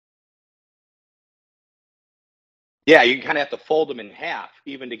Yeah, you kind of have to fold them in half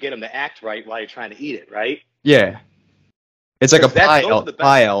even to get them to act right while you're trying to eat it, right? Yeah. It's like a Because that's those are the best.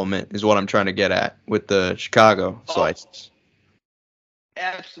 pie element is what I'm trying to get at with the Chicago Oh, slices.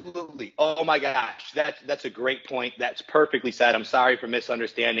 absolutely. Oh my gosh, that's a great point. That's perfectly said. I'm sorry for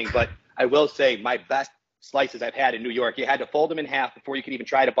misunderstanding, but I will say my best slices I've had in New York, you had to fold them in half before you could even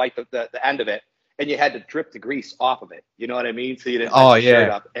try to bite the end of it, and you had to drip the grease off of it. You know what I mean? So you didn't mess Oh your shirt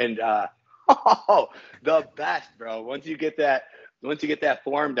yeah, up. And oh, the best, bro. Once you get that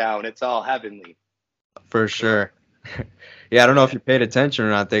form down, it's all heavenly. for So sure. Yeah, I don't know if yeah. you paid attention or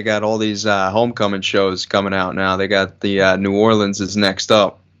not. They got all these homecoming shows coming out now. They got the New Orleans is next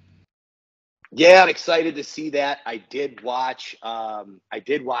up. Yeah, I'm excited to see that. I did watch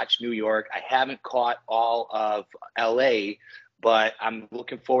New York. I haven't caught all of LA, but I'm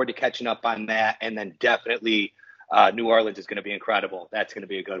looking forward to catching up on that. And then definitely New Orleans is going to be incredible. That's going to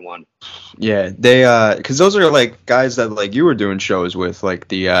be a good one. Yeah, they because those are like guys that like you were doing shows with, like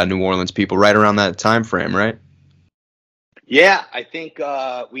the New Orleans people, right around that time frame, right? Yeah, I think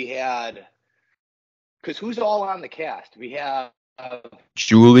we had, because who's all on the cast? We have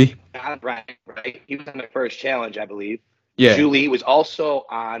Julie. John Bryant, right? He was on the first challenge, I believe. Yeah, Julie was also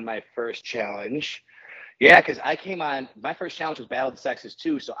on my first challenge. Yeah, because I came on, my first challenge was Battle of the Sexes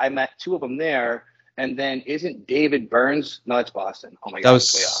too, so I met two of them there. And then isn't David Burns? No, that's Boston. Oh my that God, I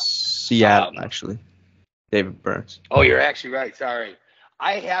was was way off. Seattle actually. David Burns. Oh, you're actually right. Sorry.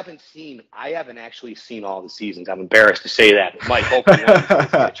 I haven't actually seen all the seasons. I'm embarrassed to say that. But Mike, hopefully one of these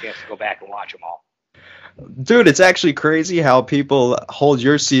days I get a chance to go back and watch them all. Dude, it's actually crazy how people hold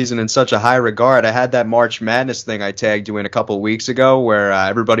your season in such a high regard. I had that March Madness thing I tagged you in a couple of weeks ago where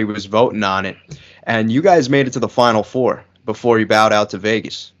everybody was voting on it, and you guys made it to the Final Four before you bowed out to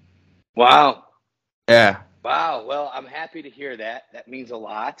Vegas. Wow. Yeah. Wow. Well, I'm happy to hear that. That means a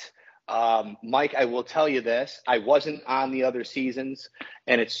lot. Mike, I will tell you this. I wasn't on the other seasons,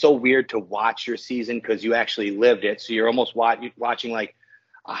 and it's so weird to watch your season because you actually lived it. So you're almost watching like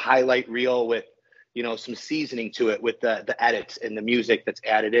a highlight reel with, some seasoning to it with the edits and the music that's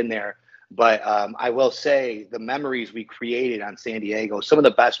added in there. But I will say the memories we created on San Diego, some of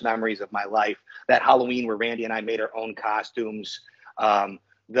the best memories of my life. That Halloween where Randy and I made our own costumes.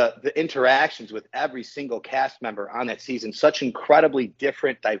 The interactions with every single cast member on that season, such incredibly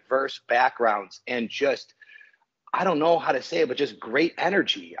different, diverse backgrounds, and just I don't know how to say it, but just great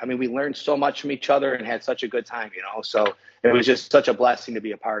energy. I mean, we learned so much from each other and had such a good time. So it was just such a blessing to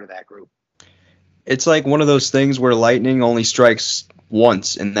be a part of that group. It's like one of those things where lightning only strikes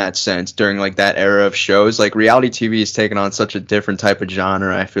once in that sense during like that era of shows. Like reality TV has taken on such a different type of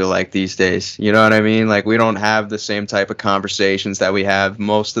genre, I feel like these days. You know what I mean? Like we don't have the same type of conversations that we have.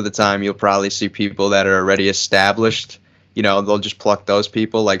 Most of the time you'll probably see people that are already established. They'll just pluck those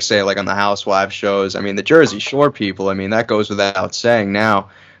people, like say like on the Housewives shows. I mean, the Jersey Shore people, I mean, that goes without saying now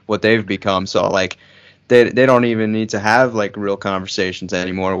what they've become. So like they don't even need to have like real conversations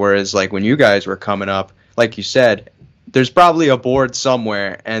anymore. Whereas like when you guys were coming up, like you said, there's probably a board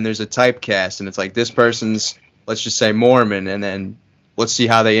somewhere and there's a typecast and it's like this person's, let's just say Mormon, and then let's see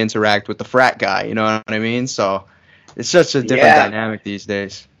how they interact with the frat guy. You know what I mean? So it's such a different Yeah. dynamic these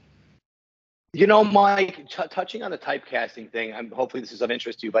days. Mike, touching on the typecasting thing, hopefully this is of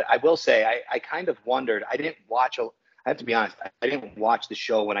interest to you, but I will say I kind of wondered. I have to be honest, I didn't watch the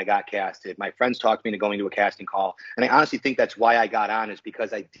show when I got casted. My friends talked me into going to a casting call, and I honestly think that's why I got on, is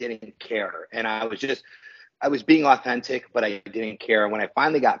because I didn't care. And I was being authentic, but I didn't care. When I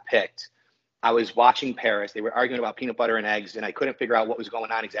finally got picked, I was watching Paris. They were arguing about peanut butter and eggs, and I couldn't figure out what was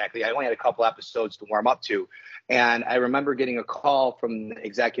going on exactly. I only had a couple episodes to warm up to. And I remember getting a call from the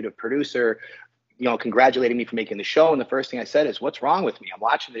executive producer, congratulating me for making the show. And the first thing I said is, "What's wrong with me? I'm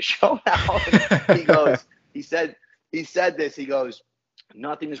watching the show now." And he said this, he goes,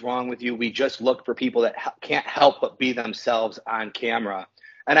 "Nothing is wrong with you. We just look for people that can't help but be themselves on camera."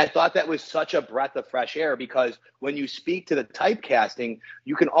 And I thought that was such a breath of fresh air, because when you speak to the typecasting,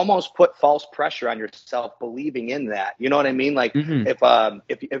 you can almost put false pressure on yourself believing in that. You know what I mean? Like Hmm.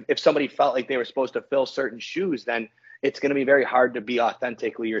 if somebody felt like they were supposed to fill certain shoes, then it's going to be very hard to be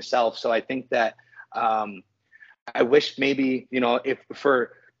authentically yourself. So I think that I wish maybe, I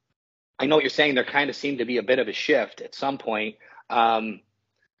know what you're saying, there kind of seemed to be a bit of a shift at some point.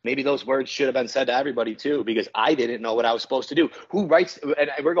 Maybe those words should have been said to everybody too, because I didn't know what I was supposed to do. Who writes?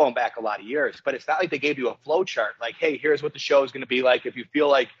 And we're going back a lot of years, but it's not like they gave you a flow chart. Like, hey, here's what the show is going to be like. If you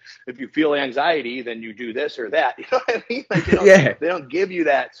feel anxiety, then you do this or that. You know what I mean? Like, Yeah. they don't give you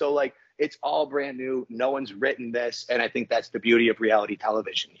that. So like, it's all brand new. No one's written this, and I think that's the beauty of reality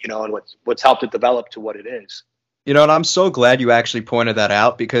television. And what's helped it develop to what it is. You know, and I'm so glad you actually pointed that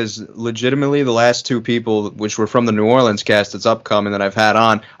out because legitimately the last two people, which were from the New Orleans cast that's upcoming that I've had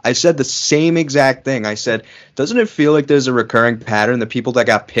on, I said the same exact thing. I said, doesn't it feel like there's a recurring pattern? The people that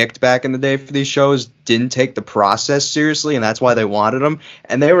got picked back in the day for these shows didn't take the process seriously, and that's why they wanted them.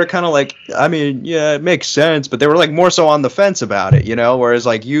 And they were kind of like, I mean, yeah, it makes sense, but they were like more so on the fence about it, you know? Whereas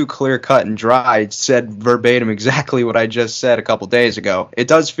like you, clear cut and dry, said verbatim exactly what I just said a couple days ago. It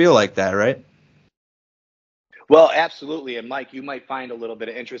does feel like that, right? Well, absolutely. And Mike, you might find a little bit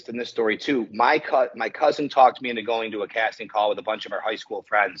of interest in this story too. My cousin talked me into going to a casting call with a bunch of our high school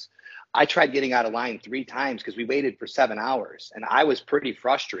friends. I tried getting out of line 3 times because we waited for 7 hours, and I was pretty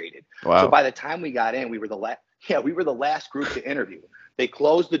frustrated. So Wow. by the time we got in, we were the last. Yeah, we were the last group to interview. They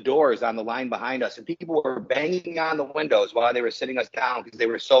closed the doors on the line behind us, and people were banging on the windows while they were sitting us down because they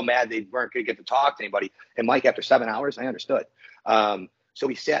were so mad they weren't going to get to talk to anybody. And Mike, after 7 hours, I understood. So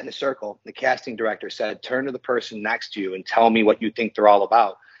we sat in a circle. The casting director said, turn to the person next to you and tell me what you think they're all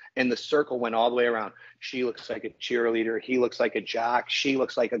about. And the circle went all the way around. She looks like a cheerleader. He looks like a jock. She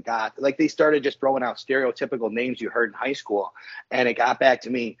looks like a goth. Like they started just throwing out stereotypical names you heard in high school. And it got back to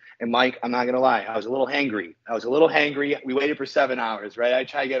me. And Mike, I'm not going to lie. I was a little hangry. We waited for 7 hours, right? I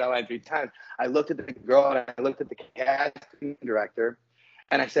tried to get online 3 times. I looked at the girl and I looked at the casting director.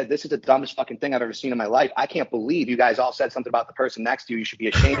 And I said, this is the dumbest fucking thing I've ever seen in my life. I can't believe you guys all said something about the person next to you. You should be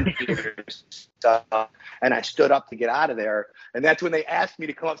ashamed of yourself. And I stood up to get out of there. And that's when they asked me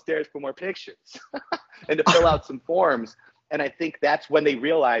to come upstairs for more pictures and to fill out some forms. And I think that's when they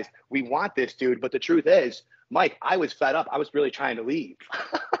realized we want this dude. But the truth is, Mike, I was fed up. I was really trying to leave.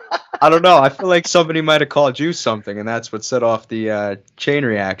 I don't know. I feel like somebody might have called you something, and that's what set off the chain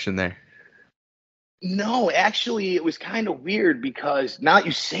reaction there. No, actually, it was kind of weird because now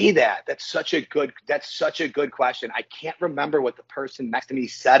you say that, that's such a good question. I can't remember what the person next to me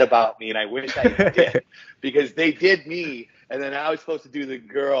said about me, and I wish I did because they did me, and then I was supposed to do the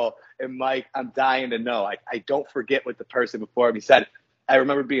girl. And Mike, I'm dying to know. I don't forget what the person before me said. I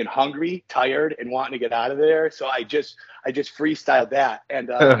remember being hungry, tired, and wanting to get out of there, so I just freestyled that, and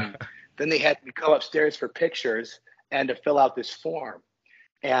then they had me come upstairs for pictures and to fill out this form.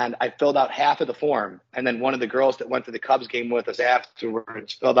 And I filled out half of the form, and then one of the girls that went to the Cubs game with us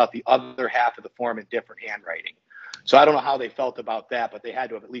afterwards filled out the other half of the form in different handwriting. So I don't know how they felt about that, but they had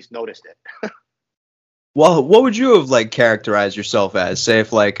to have at least noticed it. Well, what would you have like characterized yourself as? Say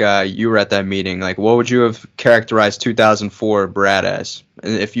if like you were at that meeting, like what would you have characterized 2004 Brad as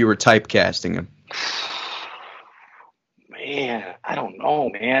if you were typecasting him? Man, I don't know,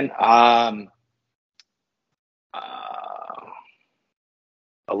 man.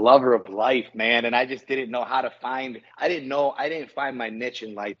 A lover of life, man, and I just didn't know how to find. I didn't find my niche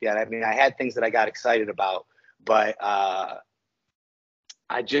in life yet. I mean, I had things that I got excited about, but I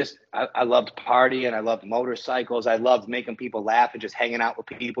loved partying. I loved motorcycles. I loved making people laugh and just hanging out with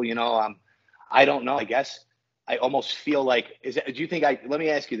people. I don't know. I guess I almost feel like do you think let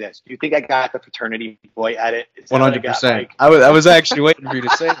me ask you this. Do you think I got the fraternity boy edit? Is that what I got, 100%. Mike? I was actually waiting for you to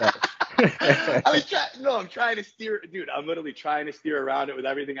say that. I'm trying to steer, dude. I'm literally trying to steer around it with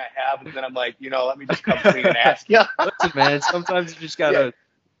everything I have, and then I'm like, let me just come clean and ask you. Listen, man. Sometimes you just gotta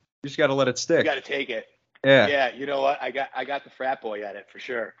let it You stick. got to take it. Yeah. Yeah, you know what? I got the frat boy at it for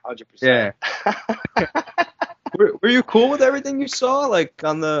sure, Yeah. 100%. Were you cool with everything you saw, like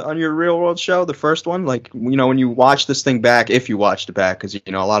on your Real World show, the first one? Like, when you watch this thing back, if you watched it back, because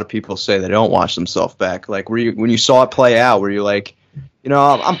a lot of people say they don't watch themselves back. Like, when you saw it play out, were you like,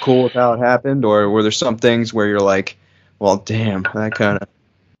 I'm cool with how it happened, or were there some things where you're like, well, damn, that kind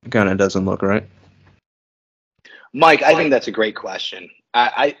of doesn't look right? Mike, I think that's a great question.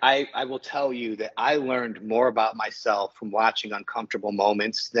 I will tell you that I learned more about myself from watching Uncomfortable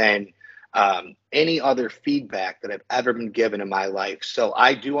Moments than any other feedback that I've ever been given in my life. So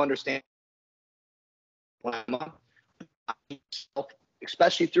I do understand,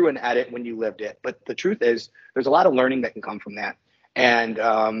 especially through an edit when you lived it. But the truth is, there's a lot of learning that can come from that. And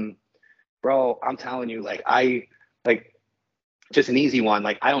bro, I'm telling you, like just an easy one.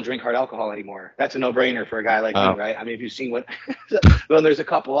 Like, I don't drink hard alcohol anymore. That's a no-brainer for a guy like me, right? I mean, if you've seen what, well, there's a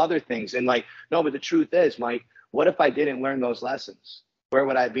couple other things. And no, but the truth is, Mike, what if I didn't learn those lessons? Where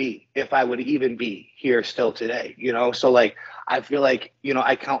would I be if I would even be here still today? So I feel like,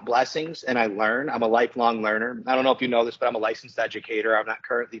 I count blessings and I learn. I'm a lifelong learner. I don't know if you know this, but I'm a licensed educator. I'm not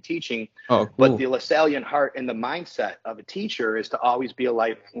currently teaching. Oh, cool. But the Lasallian heart and the mindset of a teacher is to always be a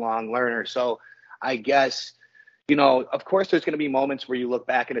lifelong learner. So I guess, of course, there's going to be moments where you look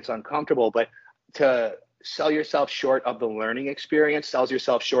back and it's uncomfortable, but to sell yourself short of the learning experience sells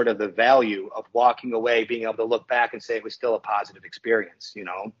yourself short of the value of walking away, being able to look back and say it was still a positive experience.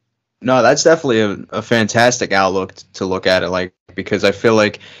 No, that's definitely a fantastic outlook to look at it, like, because I feel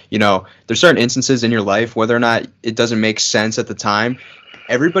like, there's certain instances in your life, whether or not it doesn't make sense at the time,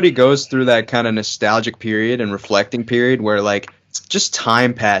 everybody goes through that kind of nostalgic period and reflecting period where, like, just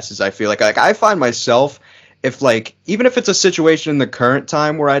time passes. I feel like I find myself, if, like, even if it's a situation in the current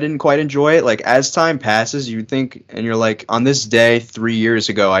time where I didn't quite enjoy it, like, as time passes, you think, and you're like, on this day 3 years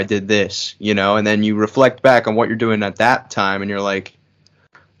ago I did this, and then you reflect back on what you're doing at that time, and you're like,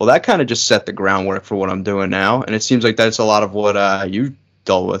 well, that kind of just set the groundwork for what I'm doing now, and it seems like that's a lot of what you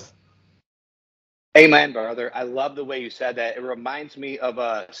dealt with. Amen, brother. I love the way you said that. It reminds me of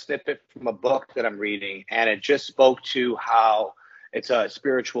a snippet from a book that I'm reading, and it just spoke to how it's a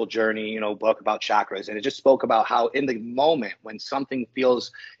spiritual journey, book about chakras. And it just spoke about how in the moment when something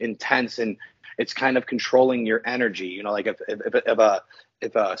feels intense and it's kind of controlling your energy, like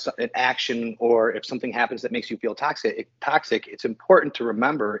if an action or if something happens that makes you feel toxic, it's important to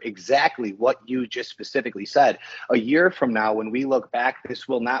remember exactly what you just specifically said. A year from now, when we look back, this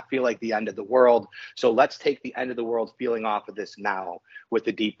will not feel like the end of the world. So let's take the end of the world feeling off of this now with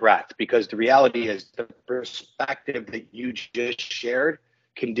a deep breath, because the reality is the perspective that you just shared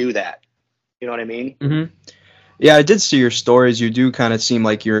can do that. You know what I mean? Mm-hmm. Yeah, I did see your stories. You do kind of seem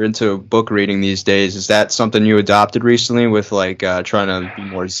like you're into book reading these days. Is that something you adopted recently with like trying to be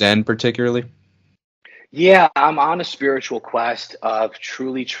more Zen particularly? Yeah, I'm on a spiritual quest of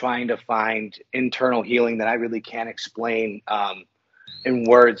truly trying to find internal healing that I really can't explain in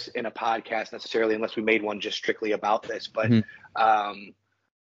words in a podcast necessarily, unless we made one just strictly about this. But um,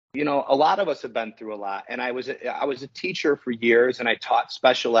 a lot of us have been through a lot, and I was a teacher for years, and I taught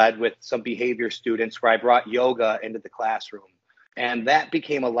special ed with some behavior students where I brought yoga into the classroom. And that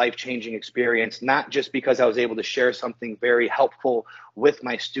became a life-changing experience, not just because I was able to share something very helpful with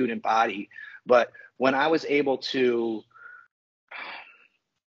my student body, but when I was able to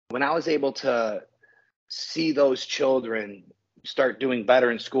see those children start doing better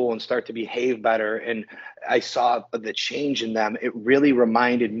in school and start to behave better, and I saw the change in them, it really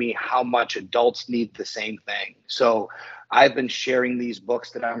reminded me how much adults need the same thing. So I've been sharing these books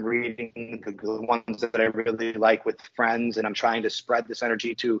that I'm reading, the ones that I really like, with friends, and I'm trying to spread this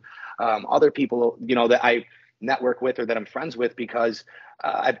energy to other people, that I network with or that I'm friends with, because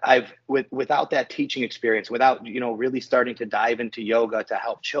without that teaching experience, without, really starting to dive into yoga to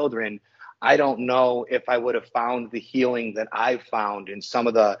help children, I don't know if I would have found the healing that I've found in some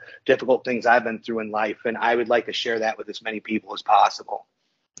of the difficult things I've been through in life. And I would like to share that with as many people as possible.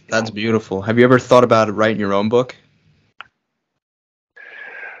 That's beautiful. Have you ever thought about writing your own book?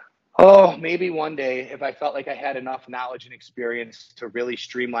 Oh, maybe one day, if I felt like I had enough knowledge and experience to really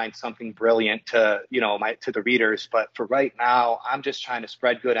streamline something brilliant to, to the readers. But for right now, I'm just trying to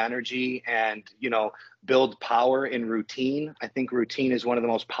spread good energy and, build power in routine. I think routine is one of the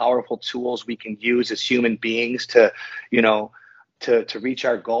most powerful tools we can use as human beings to, to reach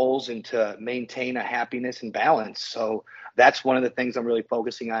our goals and to maintain a happiness and balance. So that's one of the things I'm really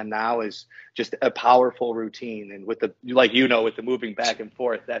focusing on now, is just a powerful routine. And with the, with the moving back and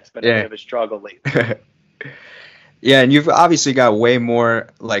forth, that's been a bit of a struggle lately. Yeah, and you've obviously got way more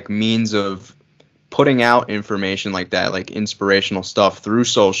like means of putting out information like that, like inspirational stuff through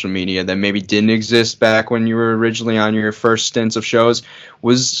social media that maybe didn't exist back when you were originally on your first stints of shows.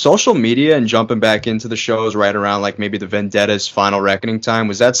 Was social media and jumping back into the shows right around like maybe the Vendetta's Final Reckoning time,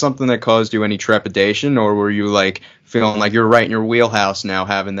 was that something that caused you any trepidation, or were you like feeling like you're right in your wheelhouse now,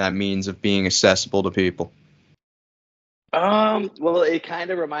 having that means of being accessible to people? Well, it kind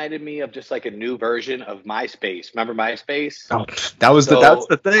of reminded me of just like a new version of MySpace. Remember MySpace? Oh, that's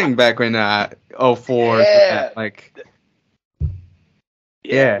the thing back when 04. Yeah. Like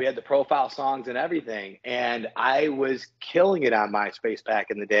Yeah, we had the profile songs and everything, and I was killing it on MySpace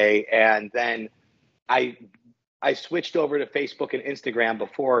back in the day. And then I switched over to Facebook and Instagram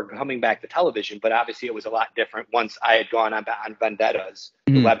before coming back to television, but obviously it was a lot different once I had gone on Vendettas.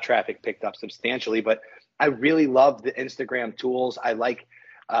 The web traffic picked up substantially, but I really love the Instagram tools. I like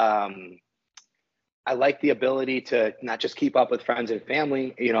the ability to not just keep up with friends and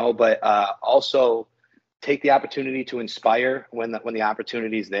family, but also take the opportunity to inspire when the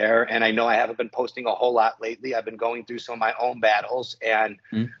opportunity is there. And I know I haven't been posting a whole lot lately. I've been going through some of my own battles, and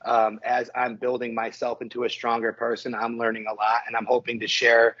as I'm building myself into a stronger person, I'm learning a lot, and I'm hoping to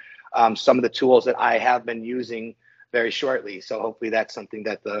share some of the tools that I have been using very shortly. So hopefully that's something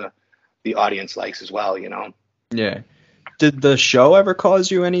that the audience likes as well, Yeah. Did the show ever cause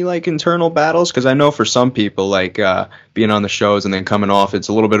you any like internal battles? Because I know for some people, like being on the shows and then coming off, it's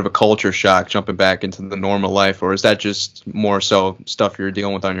a little bit of a culture shock jumping back into the normal life. Or is that just more so stuff you're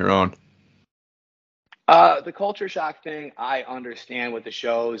dealing with on your own? The culture shock thing, I understand with the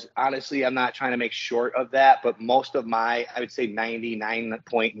shows. Honestly, I'm not trying to make short of that, but most of I would say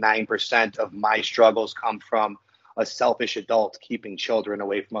 99.9% of my struggles come from a selfish adult keeping children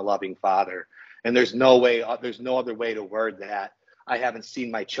away from a loving father. And there's no other way to word that. I haven't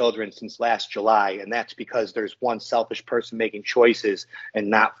seen my children since last July, and that's because there's one selfish person making choices and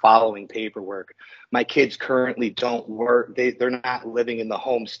not following paperwork. My kids currently don't work. They're not living in the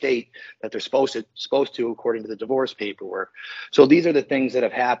home state that they're supposed to according to the divorce paperwork. So these are the things that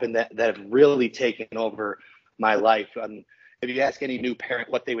have happened that have really taken over my life. If you ask any new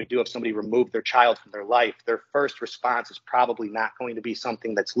parent what they would do if somebody removed their child from their life, their first response is probably not going to be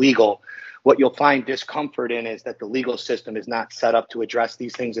something that's legal. What you'll find discomfort in is that the legal system is not set up to address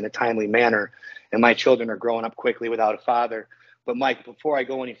these things in a timely manner. And my children are growing up quickly without a father. But Mike, before I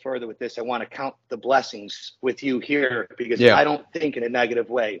go any further with this, I want to count the blessings with you here, because I don't think in a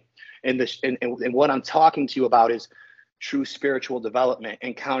negative way. And what I'm talking to you about is true spiritual development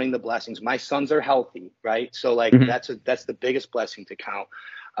and counting the blessings. My sons are healthy, right? So like that's the biggest blessing to count.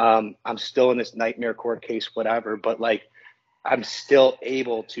 I'm still in this nightmare court case, whatever, but like I'm still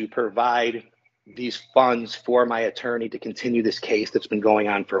able to provide these funds for my attorney to continue this case that's been going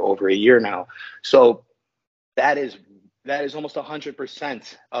on for over a year now. So that is almost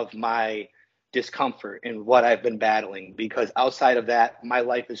 100% of my discomfort and what I've been battling, because outside of that, my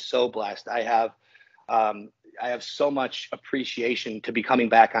life is so blessed. I have so much appreciation to be coming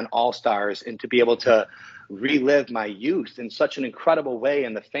back on All Stars and to be able to relive my youth in such an incredible way.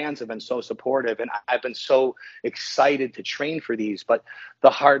 And the fans have been so supportive, and I've been so excited to train for these. But the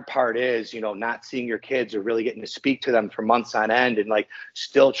hard part is, not seeing your kids or really getting to speak to them for months on end and like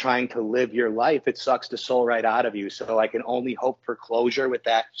still trying to live your life. It sucks the soul right out of you. So I can only hope for closure with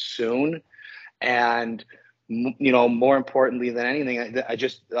that soon. And more importantly than anything, I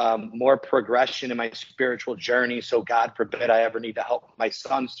just more progression in my spiritual journey. So God forbid I ever need to help my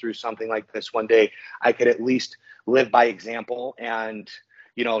sons through something like this one day, I could at least live by example and,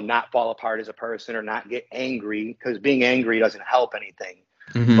 not fall apart as a person or not get angry, because being angry doesn't help anything.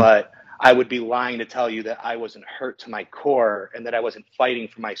 But I would be lying to tell you that I wasn't hurt to my core and that I wasn't fighting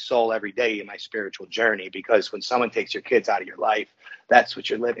for my soul every day in my spiritual journey, because when someone takes your kids out of your life, that's what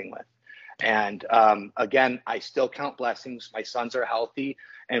you're living with. And again, I still count blessings. My sons are healthy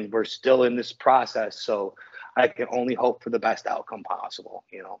and we're still in this process. So I can only hope for the best outcome possible,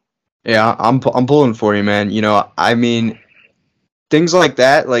 Yeah, I'm pulling for you, man. I mean, things like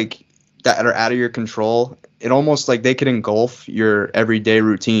that are out of your control. It almost like they could engulf your everyday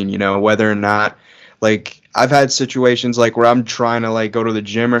routine, whether or not, like, I've had situations like where I'm trying to like go to the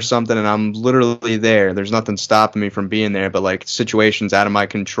gym or something and I'm literally there. There's nothing stopping me from being there, but like situations out of my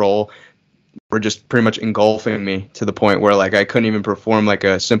control were just pretty much engulfing me to the point where like I couldn't even perform like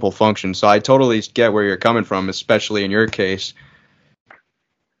a simple function. So I totally get where you're coming from, especially in your case.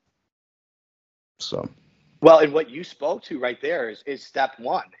 So. Well, and what you spoke to right there is step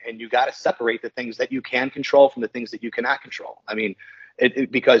one. And you got to separate the things that you can control from the things that you cannot control. I mean,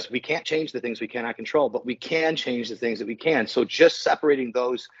 because we can't change the things we cannot control, but we can change the things that we can. So just separating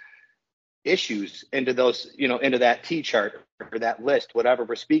those issues into those, into that T chart or that list, whatever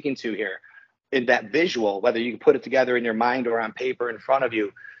we're speaking to here, in that visual, whether you can put it together in your mind or on paper in front of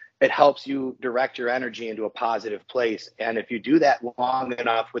you, it helps you direct your energy into a positive place. And if you do that long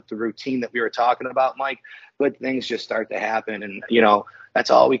enough with the routine that we were talking about, Mike, good things just start to happen. And, that's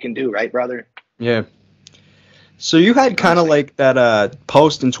all we can do, right, brother? Yeah. So you had kind of like that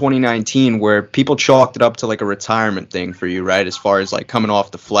post in 2019 where people chalked it up to like a retirement thing for you, right? As far as like coming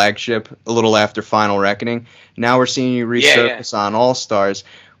off the flagship a little after Final Reckoning. Now we're seeing you resurface on All Stars.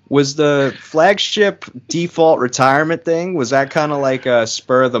 Was the flagship default retirement thing, was that kind of like a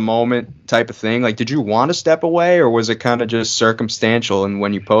spur of the moment type of thing? Like, did you want to step away, or was it kind of just circumstantial and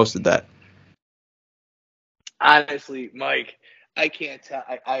when you posted that? Honestly, Mike, I can't tell.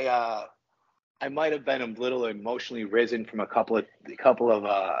 I might have been a little emotionally risen from a couple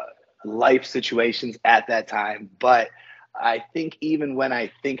of life situations at that time, but I think even when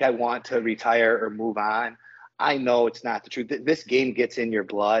I think I want to retire or move on, I know it's not the truth. This game gets in your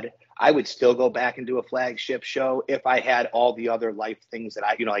blood. I would still go back and do a flagship show if I had all the other life things that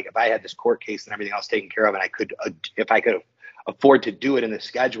like if I had this court case and everything else taken care of, and if I could afford to do it in the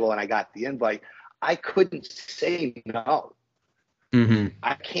schedule and I got the invite, I couldn't say no.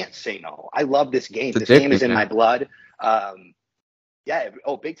 I can't say no. I love this game. This game is in my blood.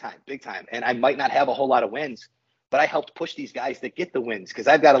 Big time. And I might not have a whole lot of wins, but I helped push these guys to get the wins because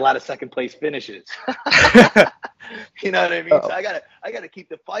I've got a lot of second place finishes. You know what I mean? So I gotta keep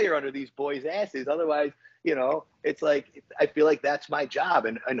the fire under these boys' asses. Otherwise, it's like I feel like that's my job,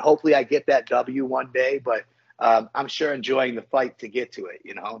 and hopefully I get that W one day. But I'm sure enjoying the fight to get to it.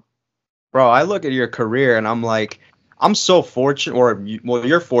 Bro, I look at your career and I'm like, I'm so fortunate, well,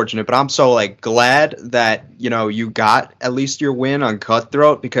 you're fortunate, but I'm so like glad that, you got at least your win on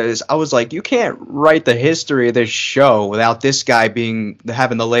Cutthroat, because I was like, you can't write the history of this show without this guy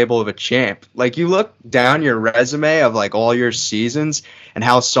having the label of a champ. Like, you look down your resume of like all your seasons and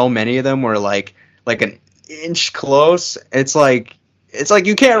how so many of them were like an inch close. It's like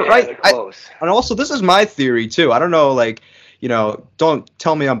you can't write. Close. And also, this is my theory too. I don't know, like, don't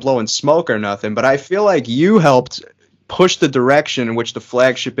tell me I'm blowing smoke or nothing, but I feel like you helped push the direction in which the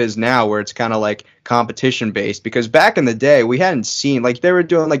flagship is now, where it's kind of like competition based. Because back in the day, we hadn't seen, like, they were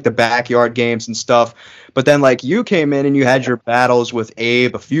doing like the backyard games and stuff, but then like you came in and you had your battles with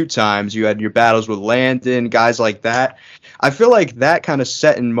Abe a few times, you had your battles with Landon, guys like that. I feel like that kind of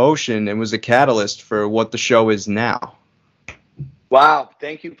set in motion and was a catalyst for what the show is now. Wow,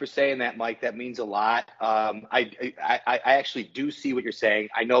 thank you for saying that, Mike. That means a lot. I actually do see what you're saying.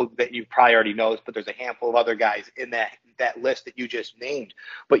 I know that you probably already know this, but there's a handful of other guys in that list that you just named.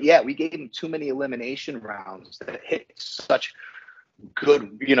 But yeah, we gave him too many elimination rounds that hit such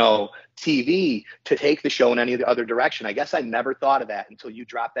good, TV to take the show in any other direction. I guess I never thought of that until you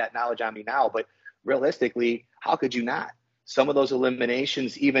dropped that knowledge on me now. But realistically, how could you not? Some of those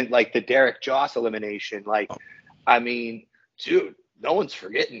eliminations, even like the Derek Joss elimination, I mean, dude, no one's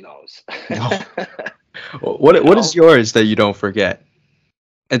forgetting those. No. What is yours that you don't forget?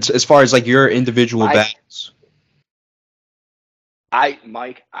 As far as like your individual battles.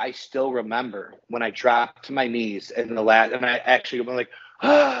 Mike, I still remember when I dropped to my knees in the last, and I actually went like,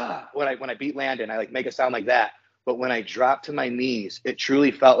 when I beat Landon, I like make a sound like that. But when I dropped to my knees, it truly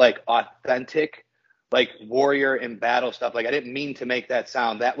felt like authentic, like warrior in battle stuff. Like, I didn't mean to make that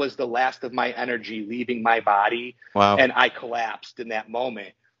sound. That was the last of my energy leaving my body. Wow. And I collapsed in that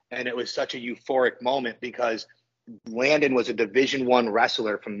moment. And it was such a euphoric moment because Landon was a Division I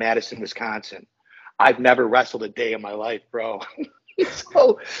wrestler from Madison, Wisconsin. I've never wrestled a day in my life, bro.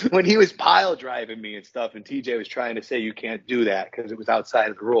 So when he was pile driving me and stuff, and TJ was trying to say you can't do that because it was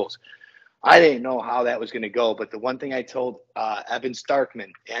outside of the rules, I didn't know how that was going to go. But the one thing I told Evan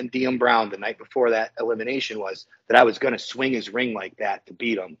Starkman and DM Brown the night before that elimination was that I was going to swing his ring like that to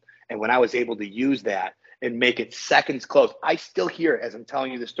beat him. And when I was able to use that and make it seconds close, I still hear it as I'm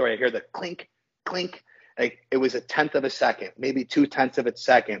telling you the story. I hear the clink, clink. Like, it was 1/10 of a second, maybe 2/10 of a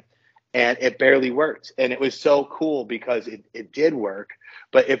second. And it barely worked. And it was so cool because it did work.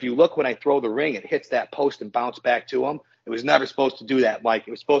 But if you look, when I throw the ring, it hits that post and bounce back to him. It was never supposed to do that, Mike.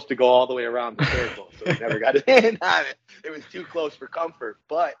 It was supposed to go all the way around the circle. So it never got in on it. It was too close for comfort.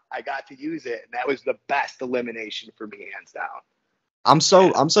 But I got to use it. And that was the best elimination for me, hands down. I'm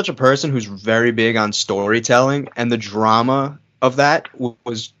such a person who's very big on storytelling. And the drama of that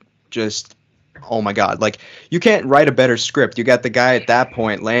was just... oh my God. Like, you can't write a better script. You got the guy at that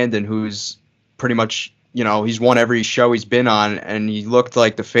point, Landon, who's pretty much, he's won every show he's been on, and he looked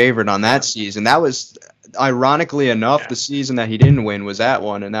like the favorite on that season. That was, ironically enough, the season that he didn't win was that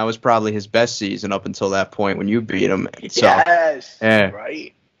one, and that was probably his best season up until that point when you beat him. So, yes, yeah.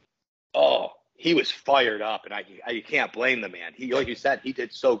 Right. Oh, he was fired up, and I can't blame the man. He, like you said, he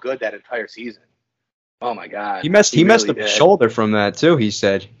did so good that entire season. Oh my God! He messed up his shoulder from that too. He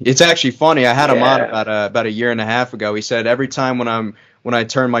said it's actually funny. I had him on about a year and a half ago. He said every time when I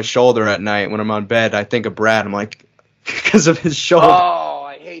turn my shoulder at night when I'm on bed, I think of Brad. I'm like, because of his shoulder.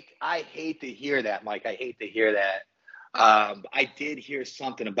 Oh, I hate to hear that, Mike. I hate to hear that. I did hear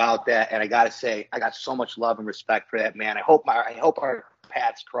something about that, and I gotta say, I got so much love and respect for that man. I hope our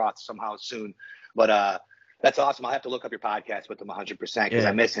paths cross somehow soon. But that's awesome. I'll have to look up your podcast with him 100% because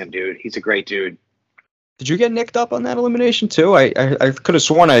I miss him, dude. He's a great dude. Did you get nicked up on that elimination too? I could have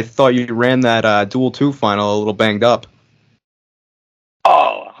sworn I thought you ran that Duel 2 final a little banged up.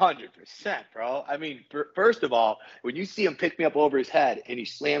 Oh, 100%, bro. I mean, first of all, when you see him pick me up over his head and he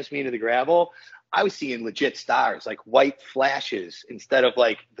slams me into the gravel, I was seeing legit stars, like white flashes, instead of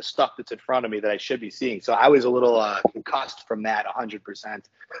like the stuff that's in front of me that I should be seeing. So I was a little concussed from that 100%.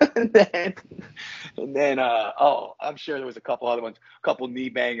 and then, I'm sure there was a couple other ones, a couple knee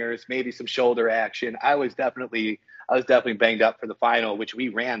bangers, maybe some shoulder action. I was definitely banged up for the final, which we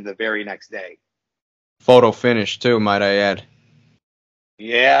ran the very next day. Photo finish too, might I add.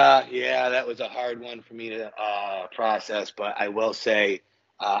 Yeah, that was a hard one for me to process, but I will say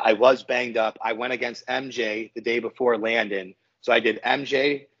I was banged up. I went against MJ the day before Landon. So I did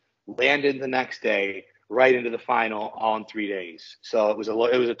MJ, Landon the next day, right into the final all in 3 days. So it was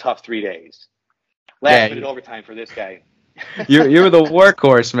a tough 3 days. Yeah, Last minute overtime for this guy. you were the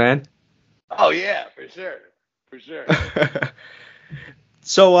workhorse, man. Oh yeah, for sure, for sure.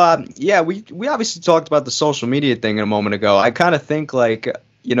 So yeah, we obviously talked about the social media thing a moment ago. I kind of think like,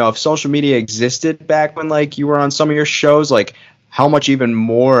 you know, if social media existed back when like you were on some of your shows, like how much even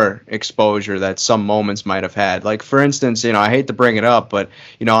more exposure that some moments might have had. Like for instance, you know, I hate to bring it up, but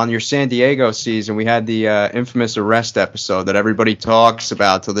you know, on your San Diego season, we had the infamous arrest episode that everybody talks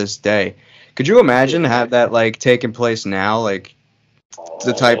about to this day. Could you imagine have that like taking place now, like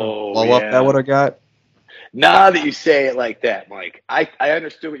the type of Oh blow up that yeah. would have got? Now that you say it like that, Mike, I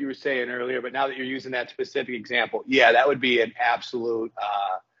understood what you were saying earlier, but now that you're using that specific example, yeah, that would be an absolute.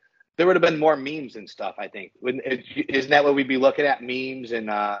 There would have been more memes and stuff. I think, isn't that what we'd be looking at? Memes and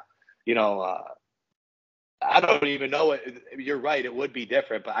you know, I don't even know it. You're right. It would be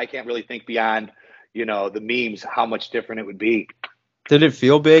different, but I can't really think beyond, you know, the memes. How much different it would be. Did it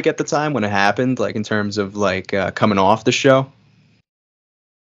feel big at the time when it happened, like in terms of like coming off the show?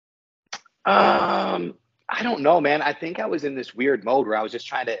 I don't know, man. I think I was in this weird mode where I was just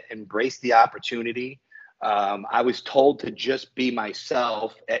trying to embrace the opportunity. I was told to just be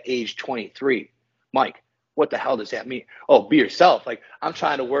myself at age 23. Mike, what the hell does that mean? Oh, be yourself. Like I'm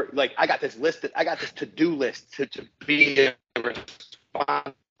trying to work. Like I got this to-do list to be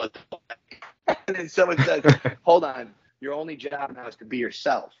responsible. And then someone says, "Hold on, your only job now is to be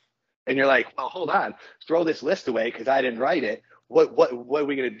yourself." And you're like, "Well, hold on, throw this list away because I didn't write it. What are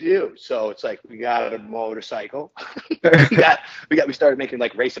we gonna do?" So it's like we got a motorcycle. we started making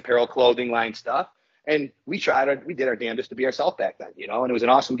like race apparel, clothing line stuff, and we did our damnedest to be ourselves back then, you know. And it was an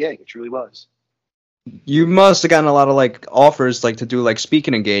awesome gig. It truly was. You must have gotten a lot of like offers like to do like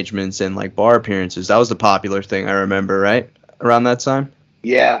speaking engagements and like bar appearances. That was the popular thing I remember, right? Around that time.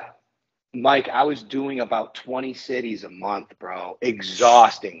 Yeah, Mike, I was doing about 20 cities a month, bro.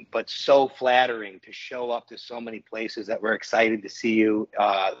 Exhausting, but so flattering to show up to so many places that were excited to see you.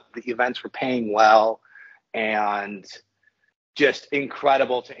 The events were paying well and just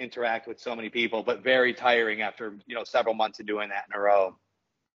incredible to interact with so many people, but very tiring after, you know, several months of doing that in a row.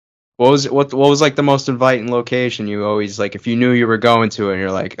 What was like the most inviting location you always like if you knew you were going to it and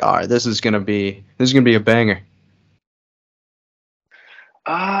you're like, all right, this is gonna be a banger.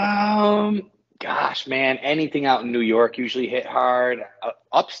 Gosh, man, anything out in New York usually hit hard.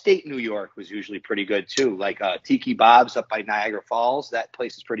 Upstate New York was usually pretty good too. Like Tiki Bob's up by Niagara Falls. That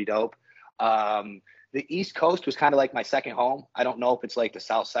place is pretty dope. The East Coast was kind of like my second home. I don't know if it's like the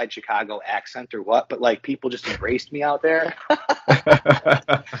South Side Chicago accent or what, but like people just embraced me out there.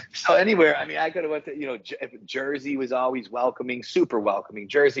 So anywhere, I mean, I could have went to, you know, Jersey was always welcoming, super welcoming.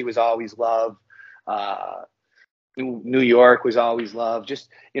 Jersey was always love. Uh, New York was always love. Just,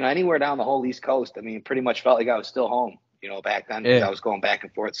 you know, anywhere down the whole East Coast. I mean, pretty much felt like I was still home, you know, back then because Yeah. I was going back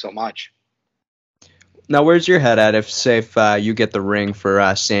and forth so much. Now, where's your head at if, say, if you get the ring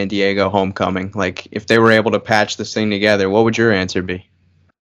for San Diego Homecoming? Like, if they were able to patch this thing together, what would your answer be?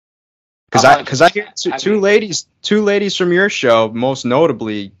 Because I hear two ladies from your show, most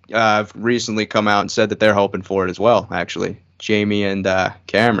notably, have recently come out and said that they're hoping for it as well. Actually, Jamie and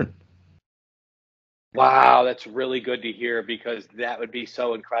Cameron. Wow, that's really good to hear because that would be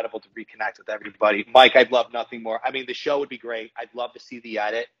so incredible to reconnect with everybody. Mike, I'd love nothing more. I mean, the show would be great. I'd love to see the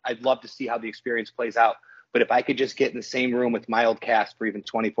edit. I'd love to see how the experience plays out. But if I could just get in the same room with my old cast for even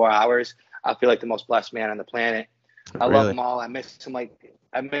 24 hours, I feel like the most blessed man on the planet. I love them all. I miss them like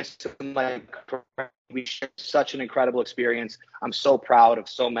we shared such an incredible experience. I'm so proud of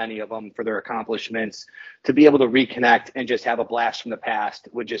so many of them for their accomplishments. To be able to reconnect and just have a blast from the past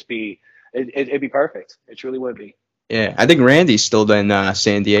would just be it'd be perfect. It truly would be. Yeah, I think Randy's still in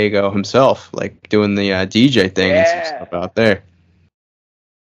San Diego himself, like doing the DJ thing and some stuff out there.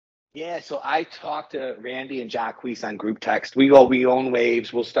 Yeah, so I talked to Randy and Jacquees on group text. We own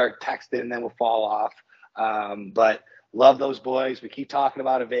waves. We'll start texting and then we'll fall off. But love those boys. We keep talking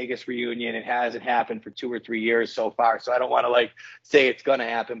about a Vegas reunion. It hasn't happened for 2 or 3 years so far. So I don't want to like say it's going to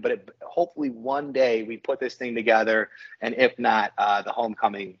happen, but hopefully one day we put this thing together. And if not, the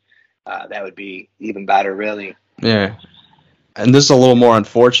homecoming, that would be even better, really. Yeah. And this is a little more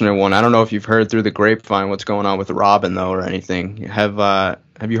unfortunate one. I don't know if you've heard through the grapevine what's going on with Robin though or anything. Have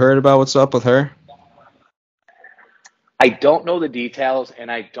you heard about what's up with her? I don't know the details,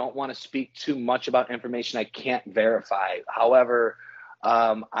 and I don't want to speak too much about information I can't verify. However,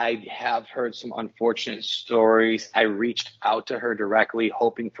 I have heard some unfortunate stories. I reached out to her directly,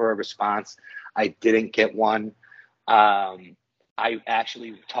 hoping for a response. I didn't get one. I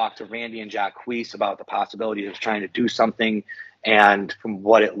actually talked to Randy and Jacquees about the possibility of trying to do something, and from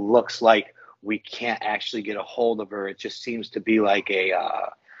what it looks like, we can't actually get a hold of her. It just seems to be like a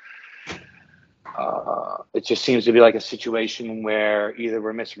situation where either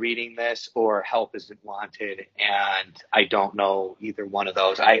we're misreading this or help isn't wanted, and I don't know either one of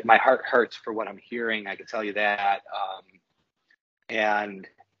those. My heart hurts for what I'm hearing. I can tell you that. And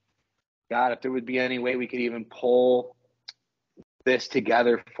God, if there would be any way we could even pull this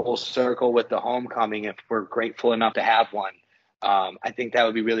together full circle with the homecoming, if we're grateful enough to have one, I think that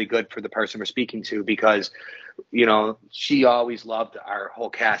would be really good for the person we're speaking to, because she always loved our whole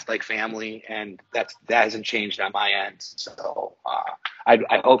cast like family, and that hasn't changed on my end. So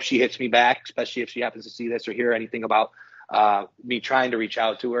I hope she hits me back, especially if she happens to see this or hear anything about me trying to reach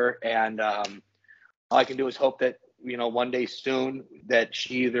out to her. And all I can do is hope that one day soon that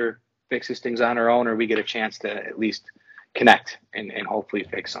she either fixes things on her own or we get a chance to at least connect and hopefully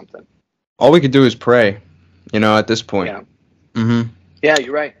fix something. All we could do is pray, at this point. Yeah. Mm-hmm. Yeah,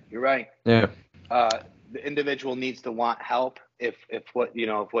 you're right. Yeah. The individual needs to want help if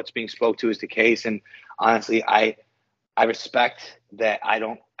what's being spoke to is the case. And honestly, I respect that.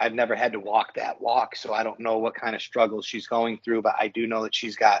 I've never had to walk that walk, so I don't know what kind of struggles she's going through, but I do know that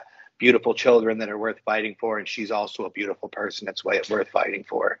she's got beautiful children that are worth fighting for, and she's also a beautiful person that's worth fighting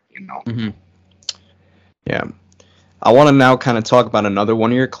for. Mm-hmm. Yeah. I want to now kind of talk about another one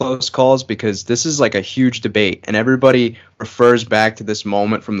of your close calls, because this is like a huge debate, and everybody refers back to this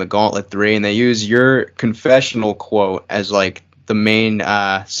moment from the Gauntlet 3, and they use your confessional quote as like the main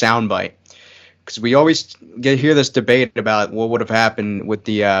soundbite. Because we always hear this debate about what would have happened with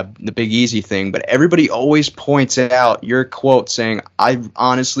the Big Easy thing, but everybody always points out your quote saying, "I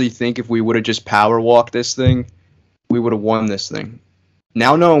honestly think if we would have just power walked this thing, we would have won this thing."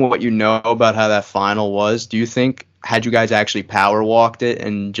 Now knowing what you know about how that final was, do you think had you guys actually power walked it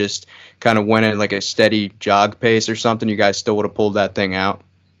and just kind of went at like a steady jog pace or something, you guys still would have pulled that thing out?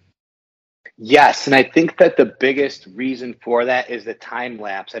 Yes, and I think that the biggest reason for that is the time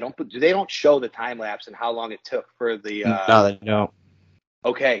lapse. They don't show the time lapse and how long it took for the. No, they don't.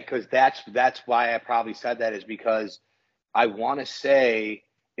 Okay, because that's why I probably said that, is because I want to say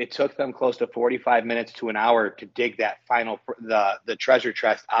it took them close to 45 minutes to an hour to dig that the treasure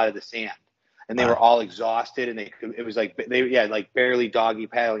chest out of the sand, and they were all exhausted, and it was like like barely doggy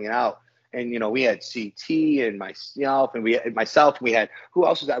paddling it out. And we had CT and myself, and we had who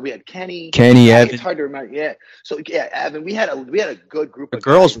else was that? We had Kenny, Evan. It's hard to remember. Yeah, so yeah, Evan. We had a good group. The of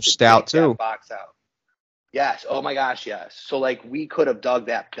girls guys were stout too. Box out. Yes. Oh my gosh. Yes. So like we could have dug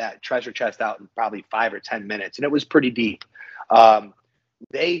that treasure chest out in probably 5 or 10 minutes, and it was pretty deep. When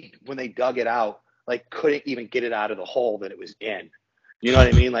they dug it out, like couldn't even get it out of the hole that it was in. You know what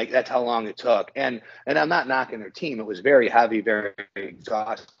I mean? Like that's how long it took. And I'm not knocking their team. It was very heavy, very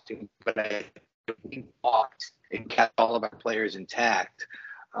exhausting. But we walked and kept all of our players intact.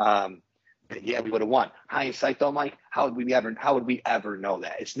 Yeah, we would have won. Hindsight, though, Mike, how would we ever know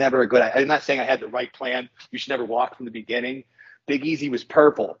that? It's never a good. I'm not saying I had the right plan. You should never walk from the beginning. Big Easy was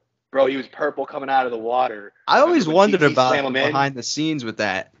purple, bro. He was purple coming out of the water. I always wondered about behind the scenes with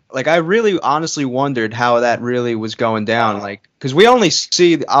that. Like, I really honestly wondered how that really was going down. Like, because we only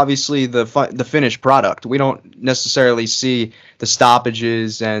see, obviously, the finished product. We don't necessarily see the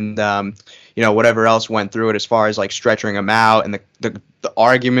stoppages and, whatever else went through it as far as, like, stretching them out and the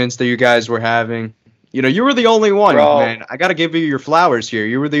arguments that you guys were having. You were the only one, man. I got to give you your flowers here.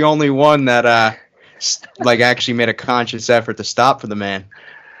 You were the only one that, actually made a conscious effort to stop for the man.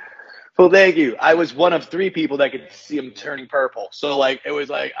 Well, thank you. I was one of 3 people that could see him turning purple. So, like, it was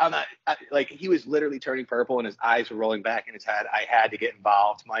like, he was literally turning purple and his eyes were rolling back in his head. I had to get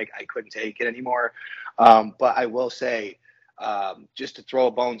involved, Mike. I couldn't take it anymore. But I will say, just to throw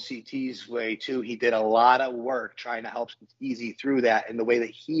a bone CT's way, too, he did a lot of work trying to help Easy through that in the way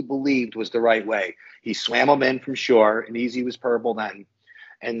that he believed was the right way. He swam him in from shore, and Easy was purple then.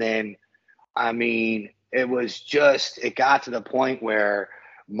 And then, it got to the point where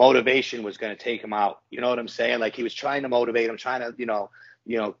motivation was going to take him out. You know what I'm saying? Like he was trying to motivate him, trying to,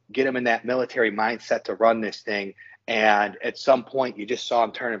 get him in that military mindset to run this thing. And at some point you just saw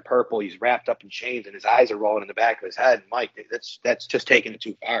him turning purple. He's wrapped up in chains and his eyes are rolling in the back of his head. Mike, that's just taking it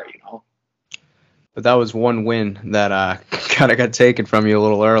too far, But that was one win that kind of got taken from you a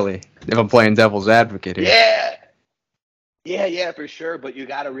little early, if I'm playing devil's advocate here. Yeah, for sure. But you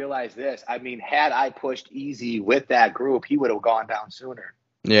got to realize this. Had I pushed Easy with that group, he would have gone down sooner.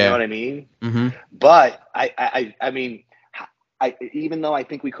 Yeah. You know what I mean? Mm-hmm. But I even though I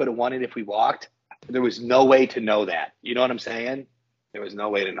think we could have won it if we walked, there was no way to know that. You know what I'm saying? There was no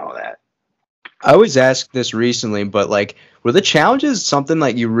way to know that. I always ask this recently, but like, were the challenges something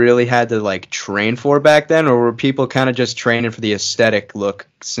like you really had to like train for back then, or were people kind of just training for the aesthetic look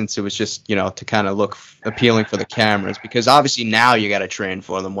since it was just, to kind of look appealing for the cameras? Because obviously now you got to train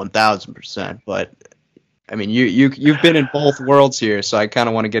for them 1000%. But I mean, you've been in both worlds here, so I kind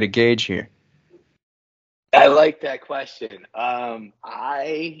of want to get a gauge here. I like that question.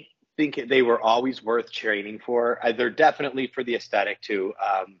 I think they were always worth training for. They're definitely for the aesthetic too.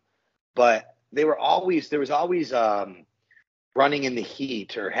 But there was always running in the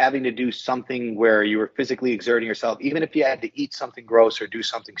heat or having to do something where you were physically exerting yourself, even if you had to eat something gross or do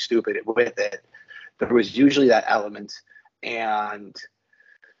something stupid with it. There was usually that element. And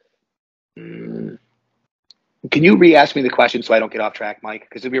can you re-ask me the question so I don't get off track, Mike?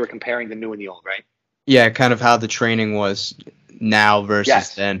 Because we were comparing the new and the old, right? Yeah, kind of how the training was now versus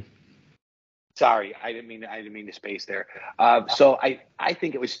Yes. then. Sorry, I didn't mean to space there. So I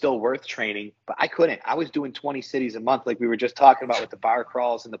think it was still worth training, but I couldn't. I was doing 20 cities a month, like we were just talking about with the bar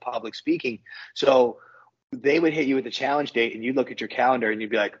crawls and the public speaking. So they would hit you with the challenge date, and you'd look at your calendar and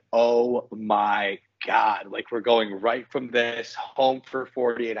you'd be like, "Oh my God!" Like we're going right from this home for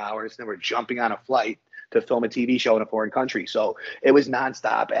 48 hours, and then we're jumping on a flight to film a TV show in a foreign country. So it was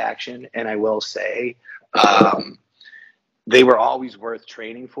nonstop action, and I will say. They were always worth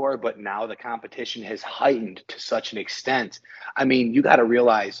training for, but now the competition has heightened to such an extent. I mean, you got to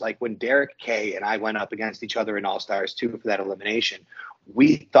realize, like when Derek Kay and I went up against each other in All Stars 2 for that elimination,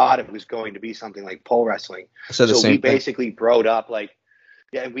 we thought it was going to be something like pole wrestling. So the So we same thing. basically broed up, like,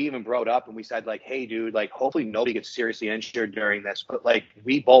 yeah, we even broed up and we said, like, hey, dude, like, hopefully nobody gets seriously injured during this. But, like,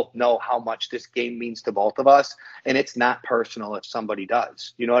 we both know how much this game means to both of us. And it's not personal if somebody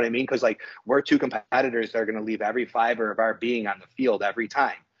does. You know what I mean? Because, like, we're two competitors that are going to leave every fiber of our being on the field every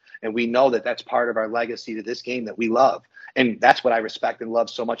time. And we know that that's part of our legacy to this game that we love. And that's what I respect and love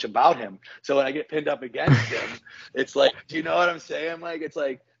so much about him. So when I get pinned up against him, it's like, do you know what I'm saying? Like, it's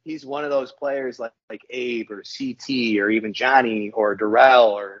like, he's one of those players like Abe or CT or even Johnny or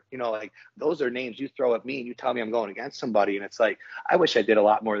Darrell or, like those are names you throw at me and you tell me I'm going against somebody. And it's like, I wish I did a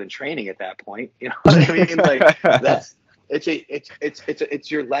lot more than training at that point. You know what I mean? Like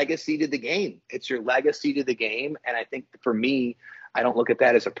it's your legacy to the game. It's your legacy to the game. And I think for me, I don't look at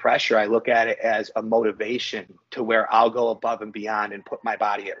that as a pressure. I look at it as a motivation to where I'll go above and beyond and put my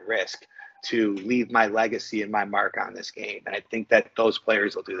body at risk to leave my legacy and my mark on this game. And I think that those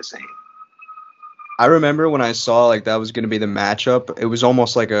players will do the same. I remember when I saw like that was going to be the matchup, it was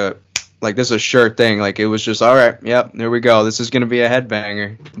almost like this is a sure thing. Like it was just, all right, yep, there we go. This is going to be a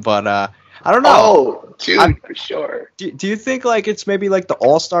headbanger. But I don't know. Oh, dude, for sure. Do you think like it's maybe like the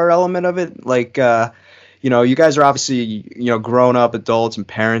all-star element of it? Like, you guys are obviously, grown up adults and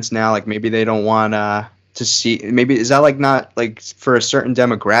parents now. Like maybe they don't want to see, maybe is that like not like for a certain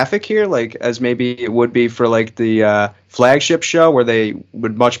demographic here, like as maybe it would be for like the flagship show where they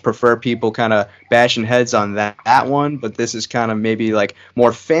would much prefer people kind of bashing heads on that one, but this is kind of maybe like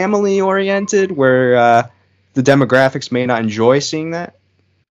more family oriented where the demographics may not enjoy seeing that.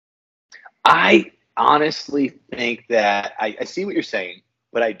 I honestly think that I see what you're saying,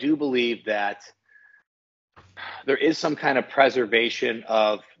 but I do believe that there is some kind of preservation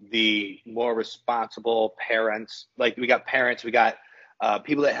of the more responsible parents. Like we got parents, we got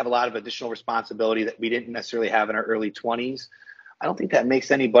people that have a lot of additional responsibility that we didn't necessarily have in our early 20s. I don't think that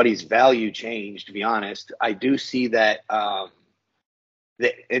makes anybody's value change, to be honest. I do see that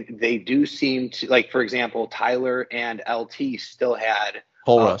they do seem to, like, for example, Tyler and LT still had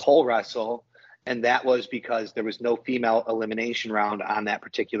pole wrestle, and that was because there was no female elimination round on that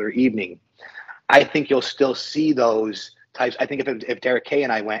particular evening. I think you'll still see those types. I think if Derek Kay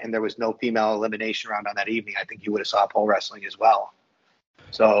and I went and there was no female elimination round on that evening, I think you would have saw pole wrestling as well.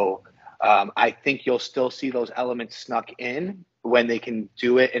 So I think you'll still see those elements snuck in when they can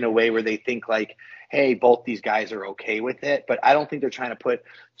do it in a way where they think like, hey, both these guys are okay with it. But I don't think they're trying to put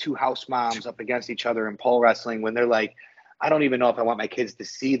two house moms up against each other in pole wrestling when they're like, I don't even know if I want my kids to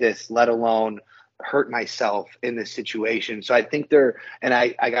see this, let alone hurt myself in this situation. So I think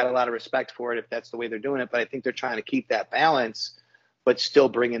I got a lot of respect for it if that's the way they're doing it, but I think they're trying to keep that balance, but still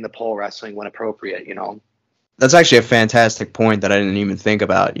bring in the pole wrestling when appropriate, That's actually a fantastic point that I didn't even think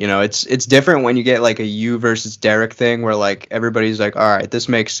about. It's different when you get like a you versus Derek thing where like everybody's like, all right, this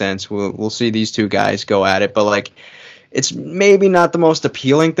makes sense. We'll see these two guys go at it, but like it's maybe not the most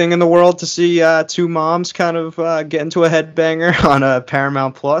appealing thing in the world to see two moms kind of get into a headbanger on a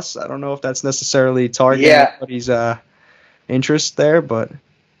Paramount Plus. I don't know if that's necessarily targeting anybody's interest there, but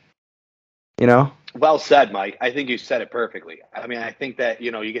Well said, Mike. I think you said it perfectly. I mean, I think that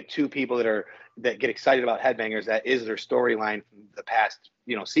you get two people that get excited about headbangers. That is their storyline from the past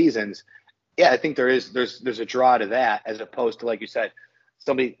seasons. yeah, I think there's a draw to that as opposed to, like you said,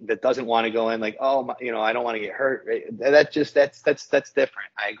 somebody that doesn't want to go in like, oh, I don't want to get hurt. Right? That's different.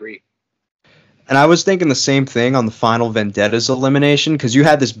 I agree. And I was thinking the same thing on the final Vendettas elimination because you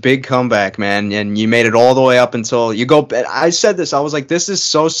had this big comeback, man, and you made it all the way up until you go. I said this. I was like, this is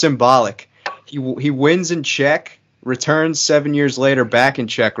so symbolic. He wins in Czech, returns 7 years later back in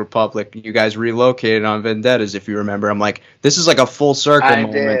Czech Republic. You guys relocated on Vendettas, if you remember. I'm like, this is like a full circle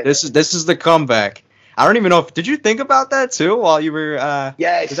moment. Did. This is the comeback. I don't even know if did you think about that too while you were.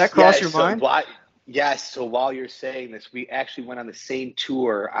 Yes. Did that cross your mind? Yes. So while you're saying this, we actually went on the same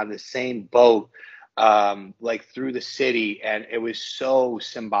tour on the same boat, like through the city, and it was so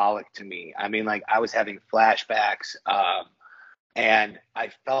symbolic to me. I mean, like I was having flashbacks, and I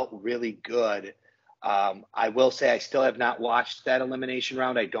felt really good. I will say I still have not watched that elimination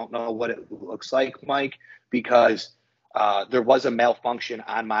round. I don't know what it looks like, Mike, because there was a malfunction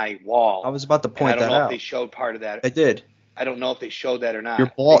on my wall. I was about to point that out. I don't know if they showed part of that. They did. I don't know if they showed that or not.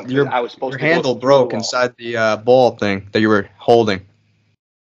 Your handle broke inside the ball thing that you were holding.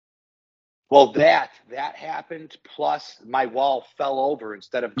 Well, that happened. Plus, my wall fell over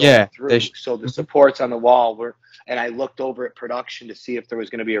instead of going through. So the supports on the wall were, and I looked over at production to see if there was